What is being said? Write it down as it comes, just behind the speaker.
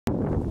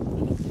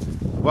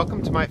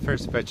Welcome to my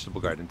first vegetable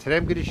garden. Today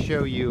I'm going to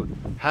show you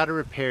how to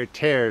repair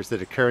tears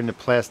that occur in the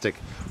plastic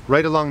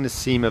right along the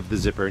seam of the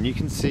zipper. And you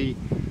can see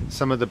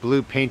some of the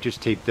blue painter's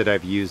tape that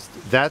I've used.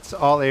 That's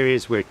all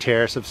areas where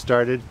tears have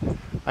started.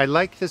 I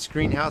like this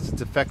greenhouse.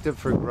 It's effective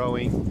for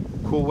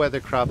growing cool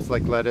weather crops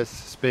like lettuce,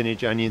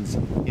 spinach, onions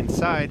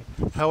inside.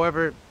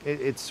 However,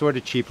 it's sort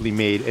of cheaply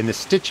made, and the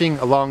stitching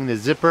along the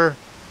zipper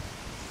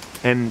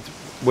and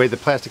where the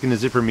plastic and the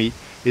zipper meet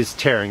is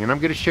tearing. And I'm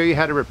going to show you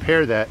how to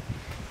repair that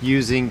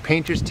using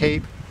painter's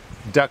tape,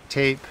 duct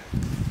tape,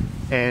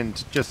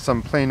 and just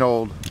some plain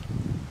old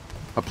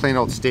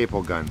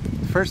staple gun.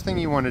 The first thing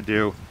you want to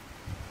do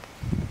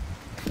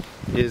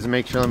is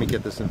make sure, let me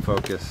get this in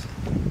focus,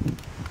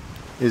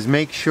 is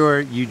make sure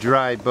you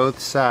dry both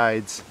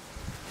sides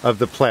of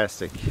the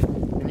plastic.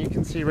 And you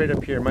can see right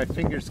up here my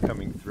fingers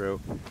coming through.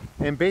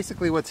 And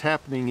basically what's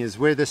happening is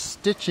where the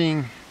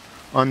stitching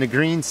on the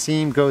green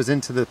seam goes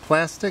into the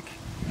plastic,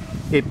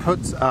 it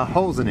puts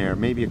holes in there,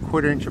 maybe a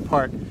 1/4 inch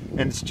apart, and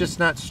it's just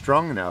not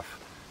strong enough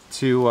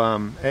to,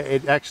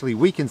 it actually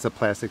weakens the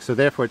plastic, so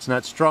therefore it's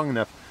not strong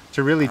enough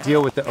to really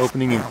deal with the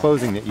opening and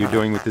closing that you're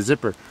doing with the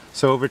zipper.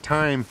 So over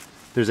time,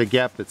 there's a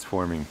gap that's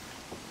forming.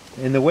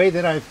 And the way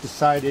that I've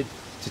decided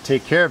to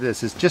take care of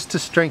this is just to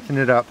strengthen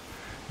it up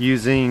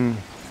using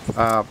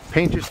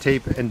painter's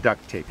tape and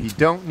duct tape. You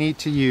don't need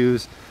to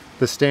use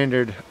the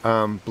standard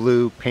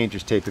blue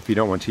painter's tape if you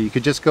don't want to. You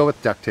could just go with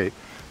duct tape.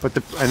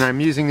 And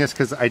I'm using this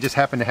because I just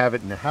happen to have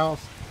it in the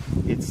house.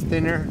 It's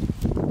thinner,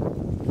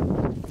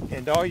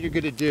 and all you're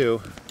going to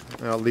do,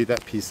 and I'll leave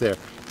that piece there,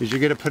 is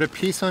you're going to put a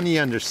piece on the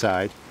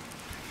underside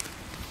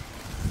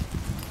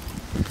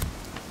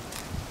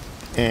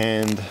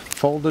and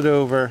fold it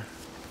over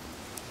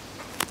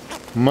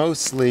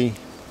mostly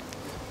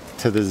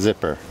to the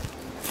zipper.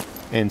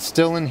 And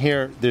still in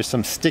here, there's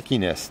some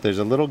stickiness. There's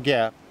a little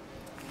gap,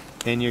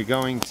 and you're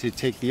going to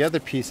take the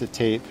other piece of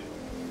tape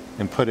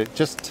and put it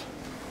just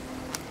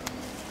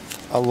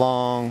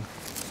along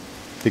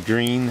the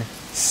green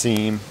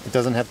seam. It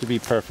doesn't have to be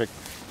perfect.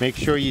 Make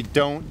sure you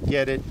don't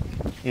get it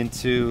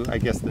into, I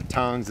guess, the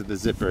tongs of the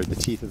zipper, the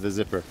teeth of the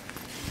zipper.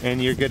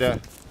 And you're gonna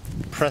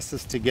press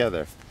this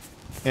together.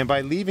 And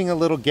by leaving a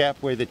little gap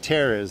where the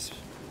tear is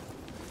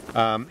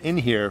in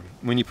here,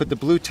 when you put the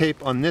blue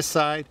tape on this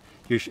side,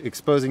 you're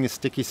exposing the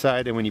sticky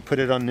side, and when you put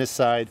it on this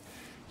side,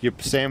 you're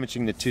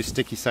sandwiching the two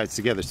sticky sides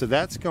together. So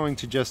that's going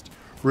to just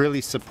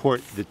really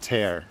support the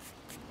tear.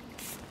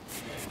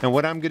 And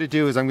what I'm going to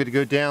do is I'm going to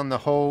go down the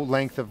whole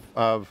length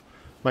of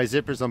my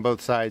zippers on both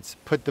sides,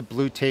 put the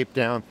blue tape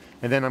down,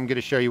 and then I'm going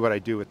to show you what I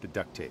do with the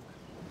duct tape.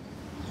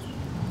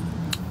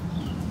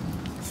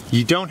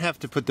 You don't have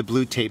to put the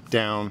blue tape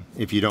down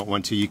if you don't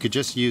want to. You could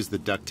just use the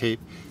duct tape.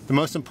 The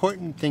most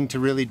important thing to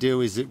really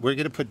do is that we're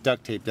going to put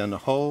duct tape down the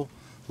whole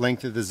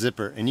length of the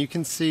zipper. And you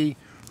can see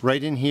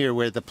right in here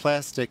where the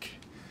plastic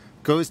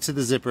goes to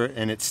the zipper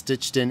and it's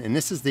stitched in, and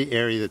this is the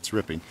area that's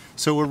ripping.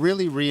 So we're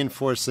really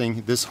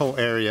reinforcing this whole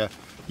area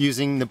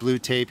using the blue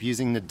tape,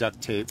 using the duct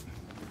tape.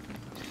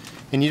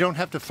 And you don't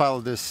have to follow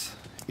this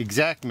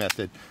exact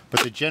method,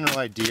 but the general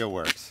idea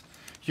works.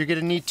 You're going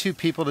to need 2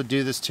 people to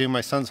do this too.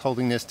 My son's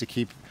holding this to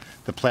keep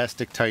the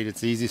plastic tight.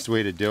 It's the easiest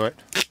way to do it.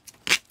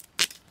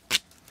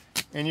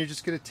 And you're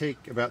just going to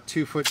take about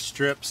 2-foot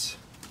strips,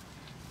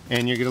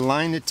 and you're going to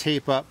line the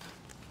tape up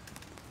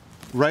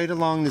right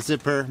along the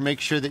zipper.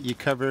 Make sure that you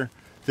cover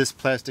this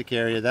plastic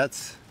area.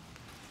 That's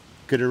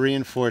going to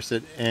reinforce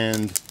it,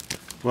 and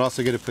we're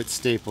also going to put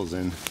staples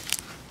in.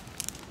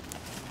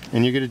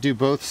 And you're going to do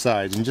both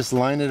sides and just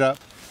line it up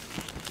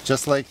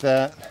just like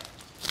that,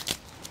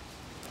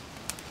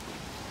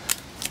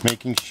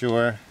 making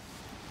sure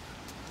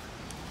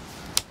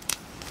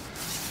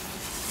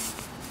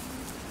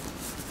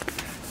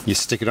you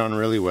stick it on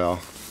really well.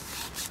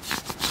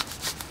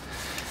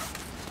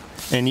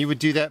 And you would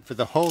do that for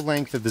the whole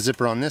length of the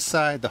zipper on this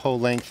side, the whole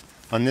length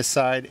on this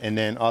side, and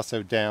then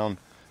also down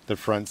the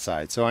front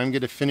side. So I'm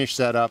going to finish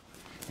that up,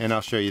 and I'll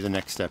show you the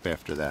next step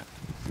after that.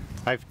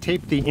 I've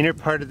taped the inner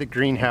part of the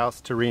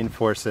greenhouse to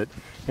reinforce it.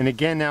 And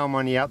again, now I'm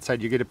on the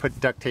outside. You're going to put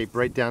duct tape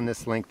right down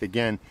this length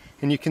again.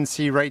 And you can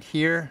see right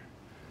here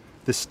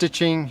the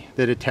stitching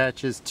that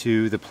attaches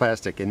to the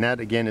plastic, and that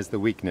again is the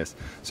weakness.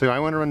 So I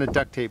want to run the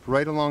duct tape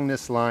right along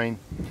this line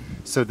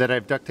so that I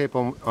have duct tape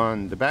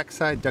on the back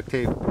side, duct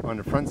tape on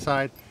the front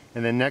side,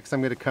 and then next I'm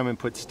going to come and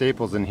put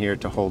staples in here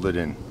to hold it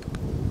in.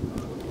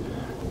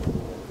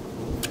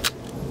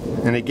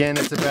 And again,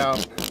 it's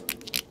about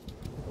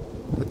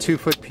a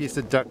 2-foot piece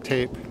of duct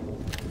tape.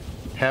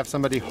 Have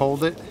somebody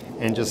hold it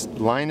and just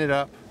line it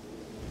up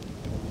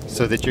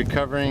so that you're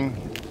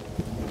covering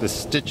the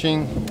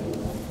stitching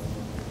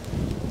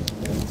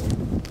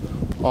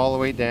all the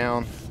way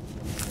down.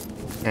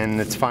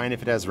 And it's fine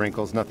if it has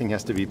wrinkles, nothing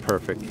has to be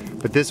perfect.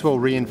 But this will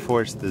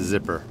reinforce the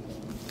zipper.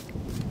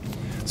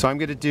 So I'm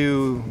going to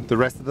do the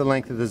rest of the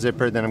length of the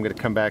zipper, then I'm going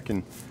to come back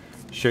and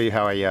show you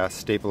how I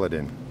staple it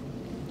in.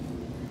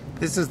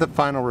 This is the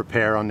final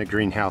repair on the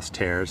greenhouse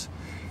tears.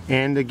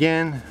 And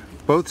again,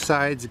 both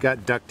sides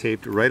got duct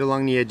taped right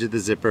along the edge of the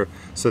zipper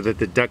so that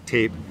the duct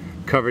tape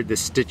covered the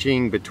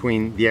stitching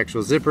between the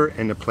actual zipper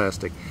and the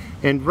plastic.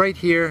 And right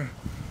here,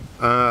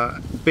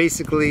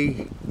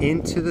 basically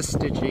into the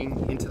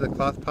stitching, into the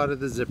cloth part of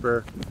the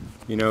zipper,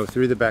 you know,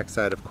 through the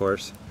backside of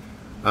course,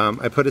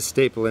 I put a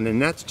staple in,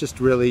 and that's just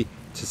really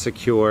to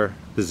secure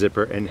the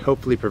zipper and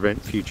hopefully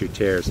prevent future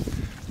tears.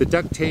 The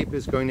duct tape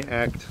is going to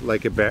act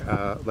like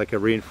a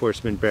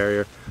reinforcement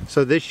barrier,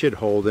 so this should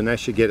hold, and I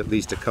should get at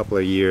least a couple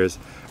of years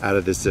out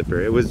of this zipper.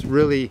 It was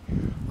really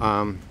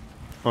on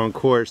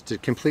course to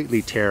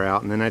completely tear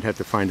out, and then I'd have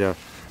to find a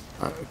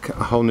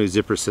whole new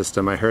zipper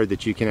system. I heard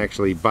that you can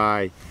actually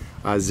buy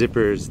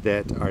zippers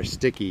that are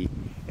sticky,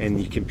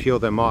 and you can peel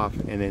them off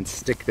and then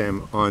stick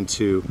them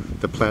onto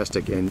the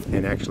plastic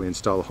and actually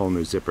install a whole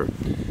new zipper.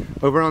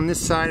 Over on this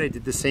side I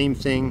did the same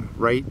thing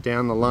right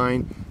down the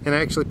line, and I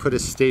actually put a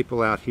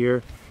staple out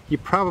here. You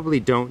probably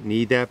don't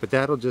need that, but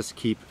that'll just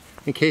keep,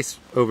 in case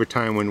over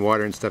time when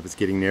water and stuff is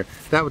getting there,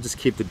 that will just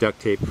keep the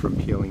duct tape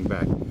from peeling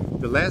back.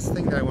 The last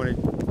thing that I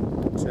wanted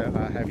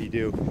to have you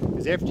do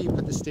is after you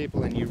put the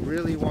staple in, you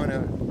really want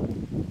to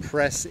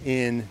press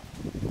in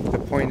the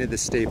point of the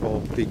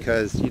staple,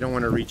 because you don't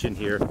want to reach in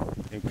here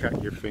and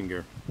cut your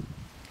finger.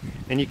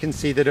 And you can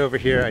see that over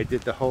here I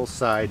did the whole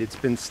side. It's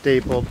been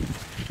stapled.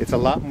 It's a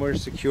lot more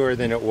secure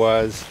than it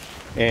was,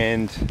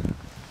 and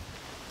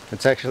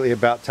it's actually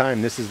about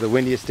time. This is the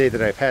windiest day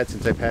that I've had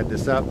since I've had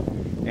this up,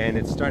 and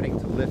it's starting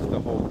to lift the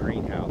whole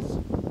greenhouse.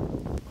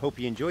 Hope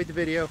you enjoyed the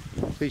video.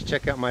 Please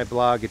check out my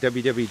blog at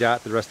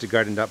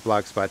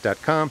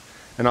www.therustedgarden.blogspot.com,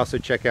 and also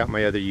check out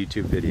my other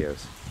YouTube videos.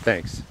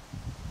 Thanks.